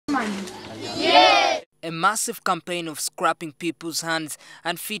fun? Yes! A massive campaign of scrapping people's hands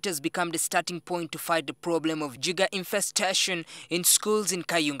and feet has become the starting point to fight the problem of jigger infestation in schools in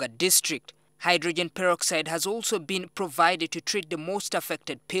Kayunga district. Hydrogen peroxide has also been provided to treat the most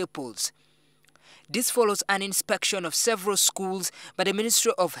affected pupils. This follows an inspection of several schools by the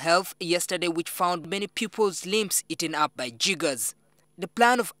Ministry of Health yesterday, which found many pupils' limbs eaten up by jiggers. The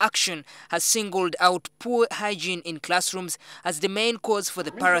plan of action has singled out poor hygiene in classrooms as the main cause for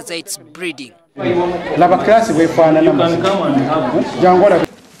the parasites breeding.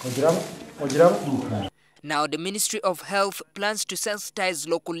 Now the Ministry of Health plans to sensitize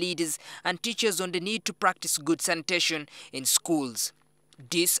local leaders and teachers on the need to practice good sanitation in schools.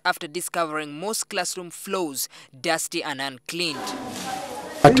 This after discovering most classroom floors dusty and uncleaned.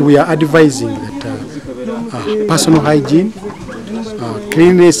 But we are advising that personal hygiene,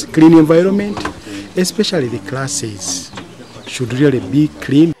 cleanliness, clean environment, especially the classes, should really be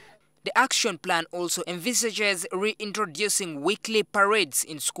clean. The action plan also envisages reintroducing weekly parades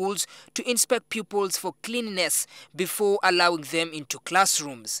in schools to inspect pupils for cleanliness before allowing them into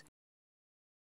classrooms.